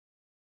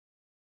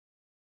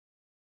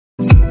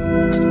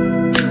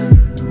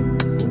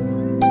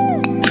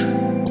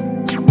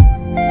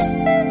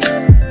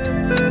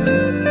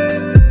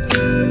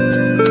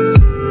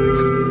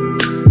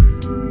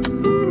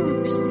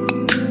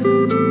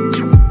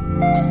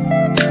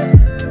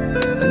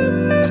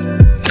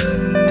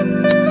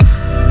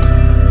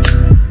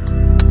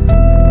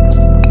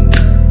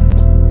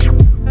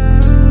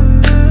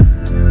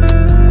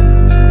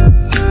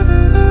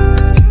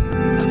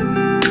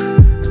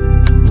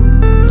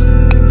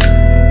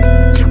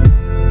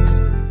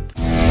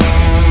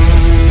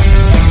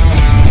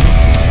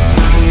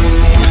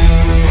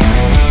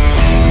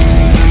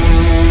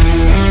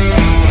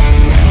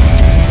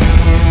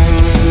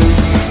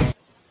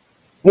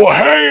Well,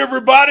 hey,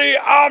 everybody,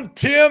 I'm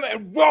Tim,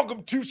 and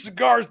welcome to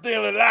Cigars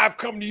Daily Live,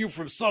 coming to you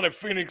from sunny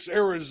Phoenix,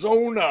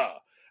 Arizona.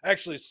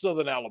 Actually,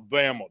 Southern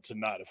Alabama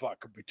tonight, if I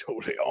could be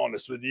totally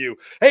honest with you.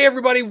 Hey,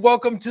 everybody,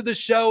 welcome to the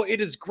show.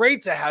 It is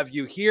great to have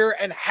you here,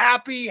 and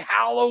happy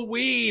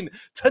Halloween.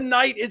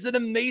 Tonight is an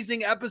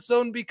amazing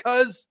episode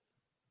because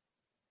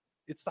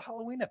it's the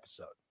Halloween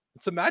episode.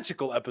 It's a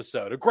magical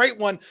episode, a great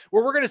one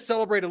where we're going to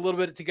celebrate a little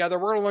bit together.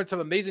 We're going to learn some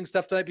amazing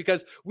stuff tonight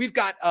because we've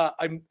got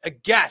a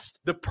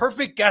guest, the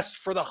perfect guest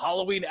for the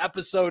Halloween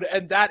episode,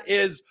 and that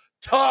is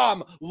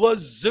Tom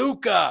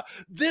Lazuka.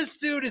 This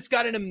dude has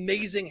got an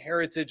amazing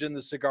heritage in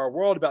the cigar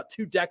world, about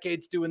 2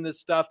 decades doing this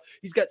stuff.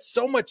 He's got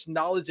so much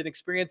knowledge and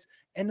experience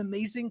and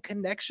amazing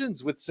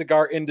connections with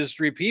cigar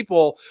industry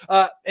people.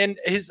 And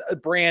his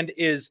brand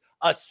is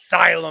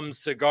Asylum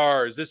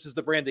Cigars. This is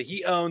the brand that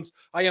he owns.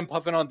 I am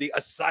puffing on the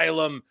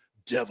Asylum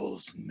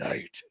Devil's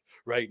Night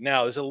right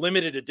now. There's a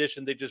limited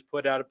edition they just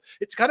put out.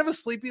 It's kind of a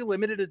sleepy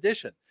limited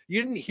edition.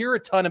 You didn't hear a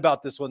ton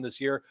about this one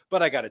this year,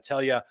 but I got to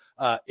tell you,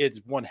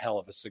 it's one hell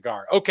of a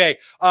cigar. Okay,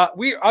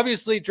 we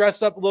obviously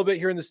dressed up a little bit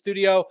here in the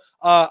studio.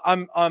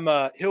 I'm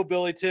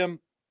Hillbilly Tim.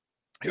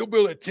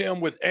 Hillbilly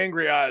Tim with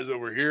angry eyes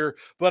over here.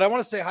 But I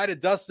want to say hi to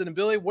Dustin and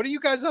Billy. What are you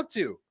guys up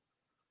to?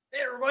 Hey,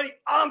 everybody,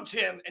 I'm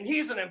Tim, and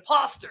he's an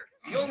imposter.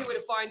 The only way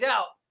to find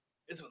out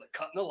is with a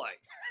cut in the light.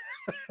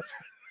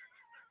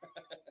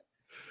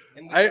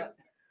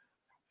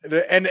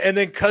 And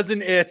then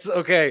cousin It's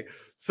okay.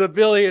 So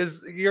Billy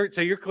is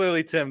you're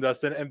clearly Tim,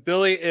 Dustin, and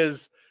Billy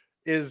is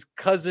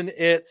cousin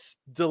It's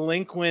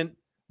delinquent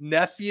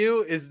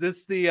nephew. Is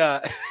this the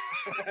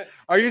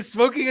are you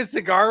smoking a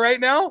cigar right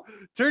now?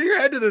 Turn your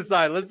head to the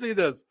side. Let's see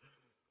this.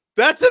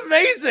 That's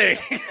amazing.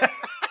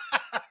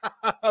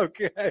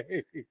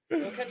 Okay.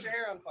 Don't catch your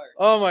hair on fire.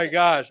 Oh my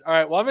gosh. All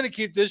right. Well, I'm going to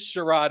keep this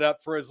charade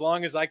up for as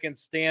long as I can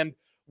stand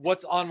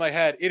what's on my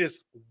head. It is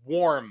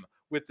warm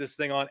with this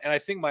thing on, and I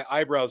think my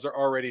eyebrows are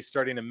already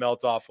starting to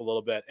melt off a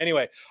little bit.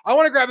 Anyway, I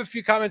want to grab a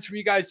few comments from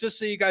you guys just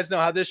so you guys know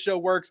how this show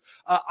works.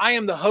 I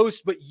am the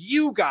host, but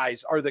you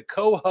guys are the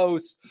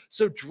co-hosts.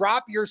 So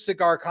drop your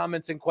cigar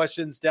comments and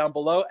questions down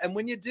below. And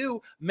when you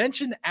do,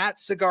 mention at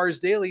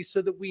Cigars Daily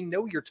so that we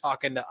know you're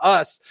talking to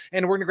us.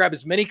 And we're going to grab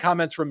as many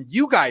comments from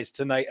you guys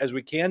tonight as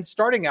we can,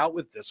 starting out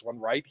with this one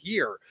right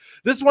here.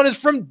 This one is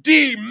from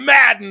D.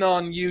 Madden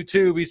on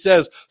YouTube. He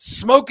says,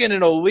 smoking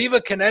in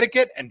Oliva,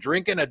 Connecticut and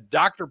drinking a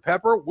Dr.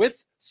 Pepper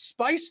with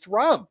spiced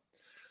rum.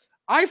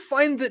 I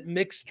find that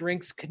mixed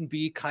drinks can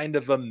be kind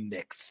of a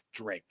mixed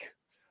drink.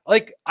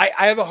 Like I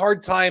have a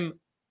hard time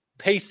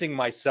pacing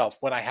myself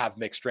when I have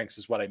mixed drinks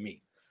is what I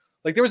mean.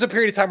 Like there was a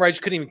period of time where I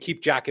just couldn't even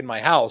keep Jack in my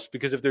house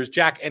because if there's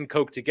Jack and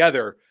Coke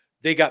together,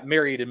 they got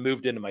married and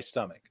moved into my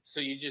stomach. So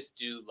you just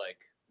do like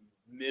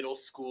middle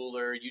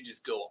schooler, you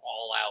just go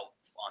all out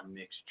on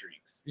mixed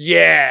drinks.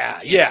 Yeah.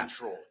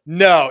 Control.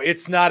 No,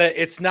 it's not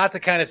the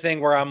kind of thing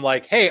where I'm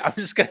like, hey, I'm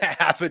just gonna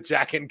have a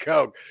Jack and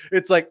Coke.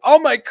 It's like, oh,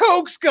 my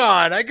Coke's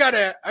gone. I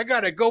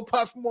gotta go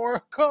puff more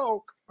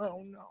Coke.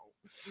 Oh no.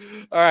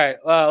 All right,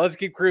 let's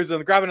keep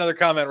cruising. Grab another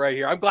comment right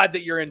here. I'm glad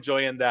that you're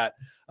enjoying that,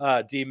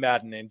 D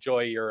Madden. Enjoy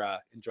your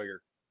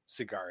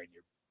cigar and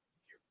your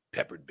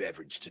peppered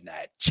beverage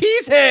tonight.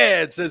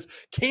 Cheesehead says,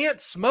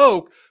 can't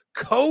smoke.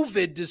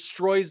 COVID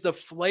destroys the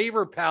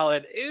flavor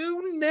palette.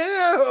 Ew,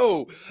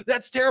 no,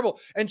 that's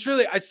terrible. And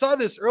truly, I saw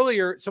this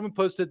earlier. Someone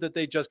posted that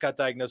they just got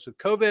diagnosed with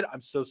COVID.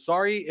 I'm so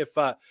sorry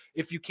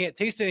if you can't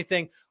taste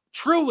anything.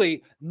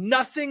 Truly,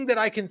 nothing that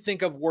I can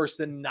think of worse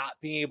than not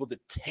being able to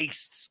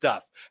taste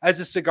stuff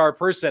as a cigar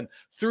person.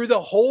 Through the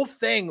whole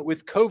thing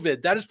with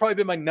COVID, that has probably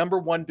been my number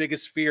one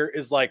biggest fear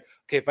is like,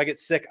 okay, if I get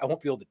sick, I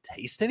won't be able to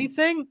taste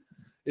anything.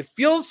 It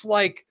feels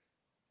like,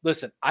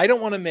 listen, I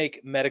don't want to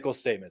make medical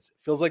statements.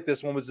 It feels like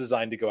this one was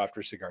designed to go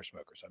after cigar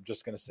smokers. I'm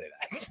just going to say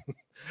that.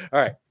 All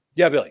right.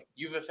 Yeah, Billy.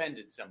 You've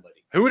offended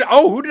somebody. Who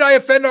did I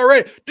offend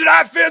already? Did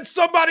I offend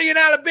somebody in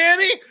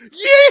Alabama?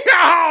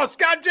 Yeah!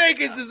 Scott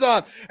Jenkins is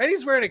on. And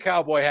he's wearing a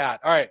cowboy hat.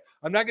 All right.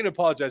 I'm not going to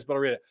apologize, but I'll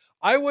read it.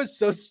 I was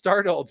so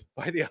startled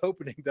by the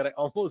opening that I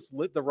almost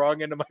lit the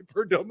wrong end of my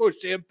Perdomo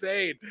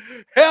champagne.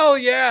 Hell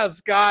yeah,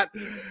 Scott.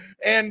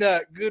 And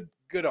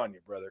good on you,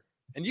 brother.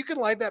 And you can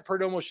light that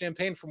Perdomo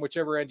champagne from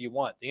whichever end you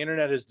want. The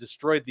internet has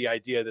destroyed the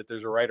idea that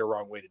there's a right or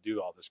wrong way to do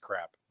all this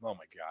crap. Oh,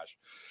 my gosh.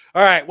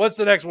 All right, what's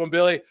the next one,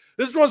 Billy?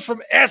 This one's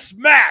from S.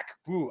 Mac.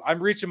 Ooh,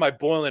 I'm reaching my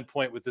boiling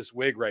point with this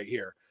wig right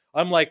here.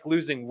 I'm like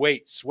losing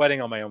weight,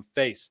 sweating on my own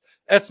face.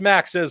 S.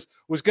 Mac says,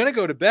 was going to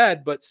go to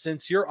bed, but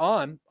since you're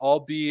on, I'll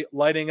be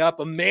lighting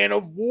up a Man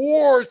of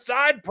War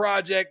side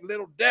project,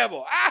 Little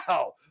Devil.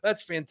 Ow,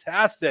 that's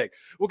fantastic.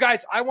 Well,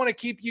 guys, I want to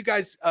keep you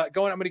guys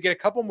going. I'm going to get a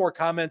couple more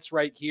comments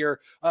right here,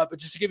 but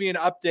just to give you an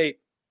update,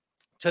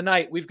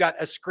 tonight, we've got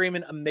a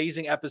screaming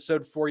amazing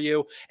episode for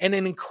you and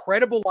an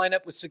incredible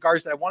lineup with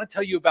cigars that I want to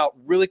tell you about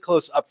really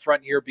close up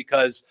front here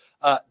because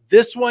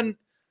this one,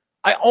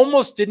 I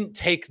almost didn't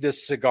take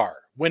this cigar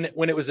when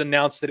it was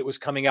announced that it was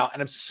coming out.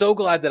 And I'm so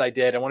glad that I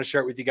did. I want to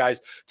share it with you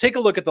guys. Take a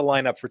look at the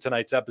lineup for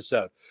tonight's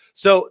episode.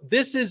 So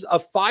this is a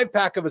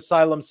 5-pack of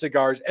Asylum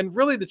cigars. And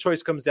really the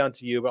choice comes down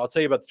to you, but I'll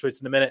tell you about the choice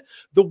in a minute.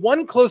 The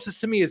one closest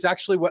to me is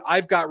actually what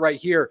I've got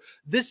right here.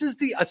 This is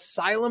the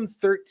Asylum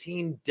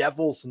 13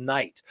 Devil's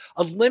Night,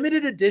 a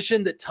limited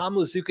edition that Tom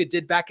Lazuka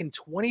did back in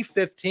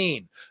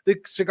 2015. The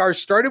cigar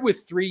started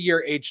with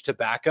 3-year aged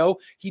tobacco.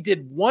 He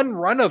did one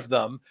run of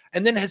them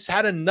and then has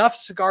had enough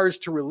cigars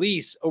to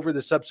release over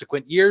the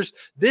subsequent years.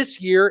 This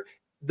year,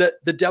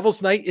 the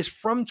Devil's Night is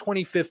from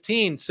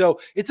 2015. So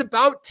it's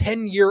about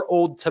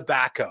 10-year-old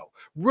tobacco.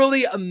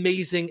 Really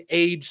amazing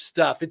age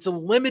stuff. It's a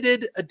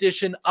limited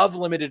edition of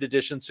limited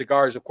edition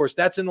cigars. Of course,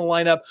 that's in the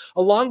lineup,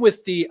 along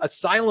with the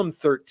Asylum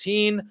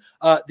 13,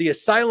 the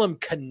Asylum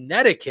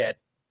Connecticut,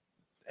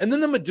 and then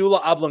the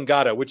Medulla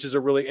Oblongata, which is a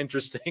really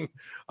interesting,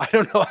 I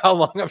don't know how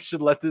long I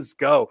should let this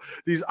go.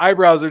 These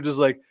eyebrows are just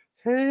like,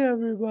 hey,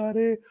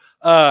 everybody.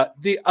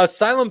 The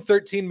Asylum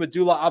 13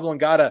 Medulla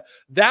Oblongata,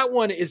 that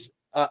one is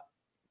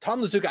Tom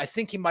Lazuka. I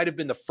think he might have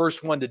been the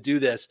first one to do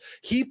this.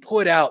 He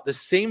put out the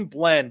same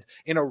blend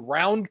in a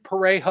round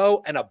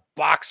Parejo and a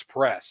box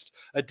pressed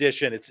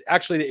edition. It's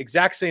actually the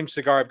exact same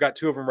cigar. I've got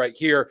 2 of them right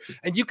here.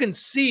 And you can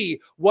see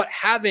what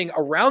having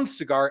a round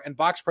cigar and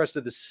box pressed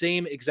of the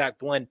same exact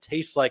blend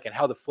tastes like and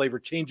how the flavor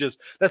changes.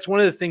 That's one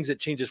of the things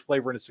that changes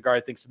flavor in a cigar. I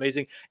think is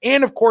amazing.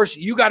 And of course,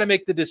 you got to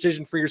make the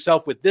decision for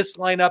yourself with this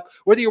lineup,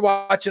 whether you're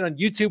watching on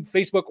YouTube,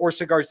 Facebook, or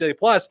Cigars Daily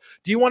Plus.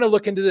 Do you want to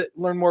look into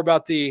learn more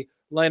about the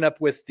lineup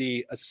with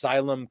the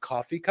Asylum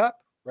coffee cup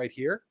right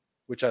here,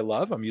 which I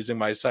love? I'm using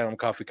my Asylum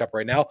coffee cup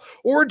right now.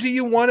 Or do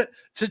you want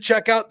to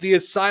check out the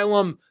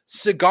Asylum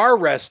cigar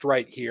rest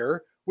right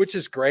here, which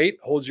is great.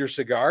 Holds your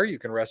cigar. You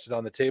can rest it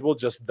on the table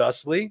just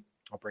thusly.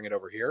 I'll bring it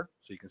over here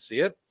so you can see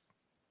it.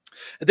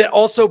 That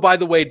also, by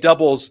the way,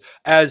 doubles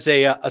as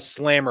a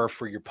slammer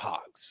for your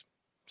pogs.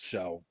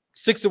 So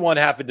 6 of one,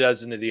 half a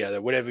dozen of the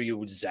other, whatever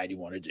you decide you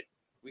want to do.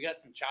 We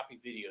got some choppy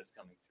videos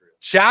coming through.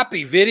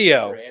 Choppy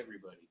video. For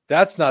everybody.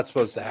 That's not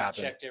supposed to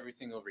happen. Checked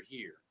everything over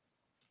here.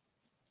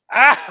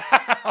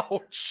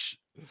 Ouch.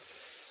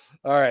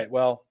 All right.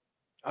 Well,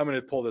 I'm going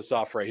to pull this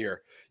off right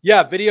here.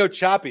 Yeah, video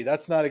choppy.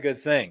 That's not a good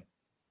thing.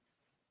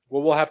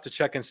 Well, we'll have to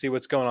check and see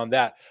what's going on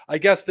that. I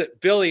guess that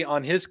Billy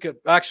on his,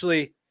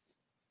 actually,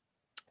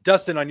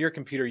 Dustin, on your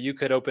computer, you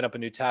could open up a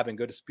new tab and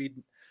go to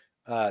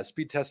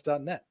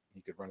speedtest.net.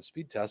 You could run a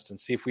speed test and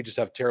see if we just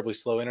have terribly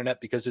slow internet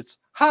because it's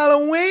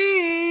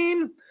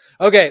Halloween.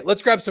 Okay,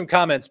 let's grab some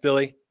comments,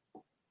 Billy.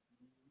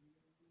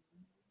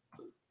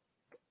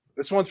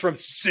 This one's from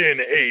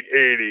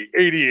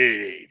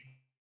Sin880.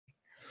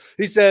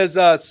 He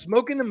says,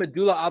 smoking the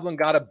Medulla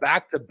Oblongata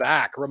back to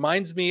back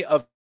reminds me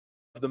of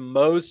the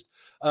most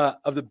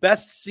of the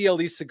best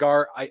CLE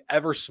cigar I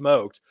ever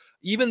smoked,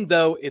 even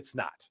though it's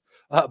not.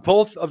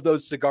 Both of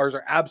those cigars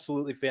are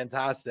absolutely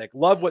fantastic.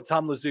 Love what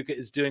Tom Lazuka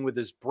is doing with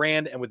his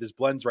brand and with his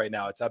blends right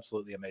now. It's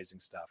absolutely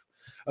amazing stuff.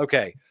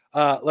 Okay,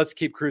 let's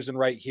keep cruising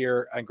right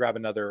here and grab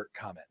another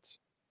comment.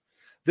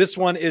 This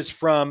one is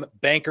from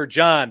Banker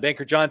John.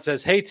 Banker John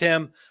says, hey,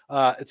 Tim,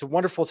 it's a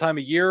wonderful time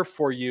of year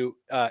for you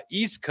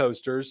East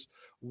Coasters.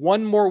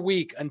 One more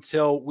week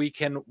until we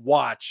can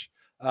watch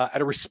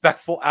at a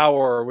respectful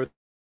hour with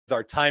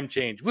our time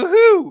change.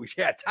 Woohoo!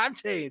 Yeah, time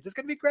change. It's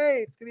going to be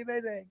great. It's going to be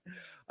amazing.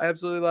 I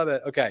absolutely love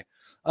it. Okay.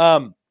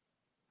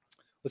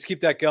 Let's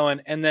keep that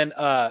going. And then,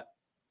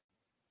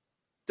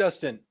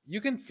 Dustin,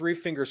 you can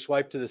 3-finger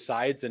swipe to the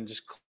sides and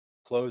just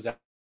close out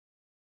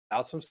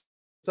some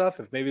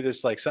stuff. If maybe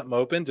there's like something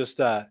open, just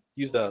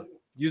use the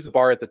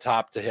bar at the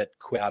top to hit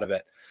quit out of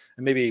it.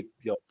 And maybe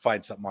you'll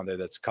find something on there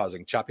that's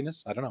causing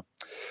choppiness. I don't know.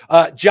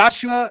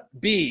 Joshua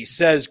B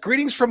says,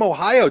 greetings from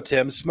Ohio,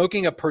 Tim,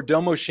 smoking a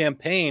Perdomo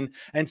champagne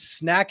and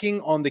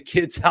snacking on the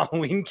kids'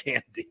 Halloween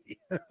candy.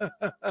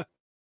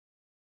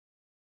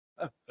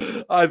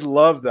 I'd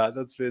love that.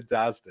 That's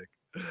fantastic.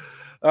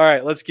 All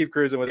right, let's keep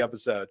cruising with the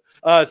episode.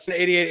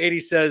 8880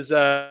 says,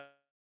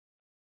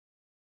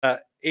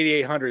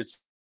 8800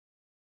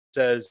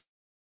 says,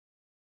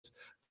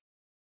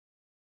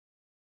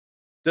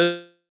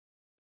 does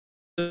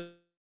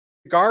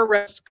cigar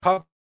rest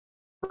cover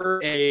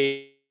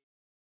a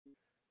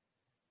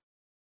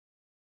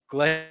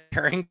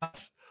glaring?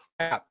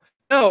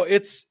 No,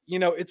 it's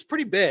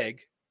pretty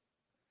big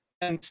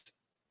and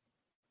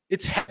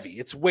it's heavy,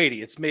 it's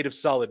weighty, it's made of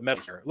solid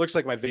metal here. It looks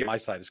like my video on my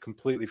side is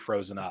completely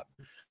frozen up.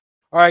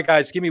 All right,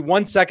 guys, give me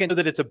 1 second so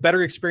that it's a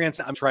better experience.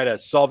 I'm trying to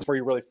solve it for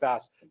you really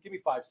fast. Give me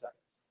 5 seconds.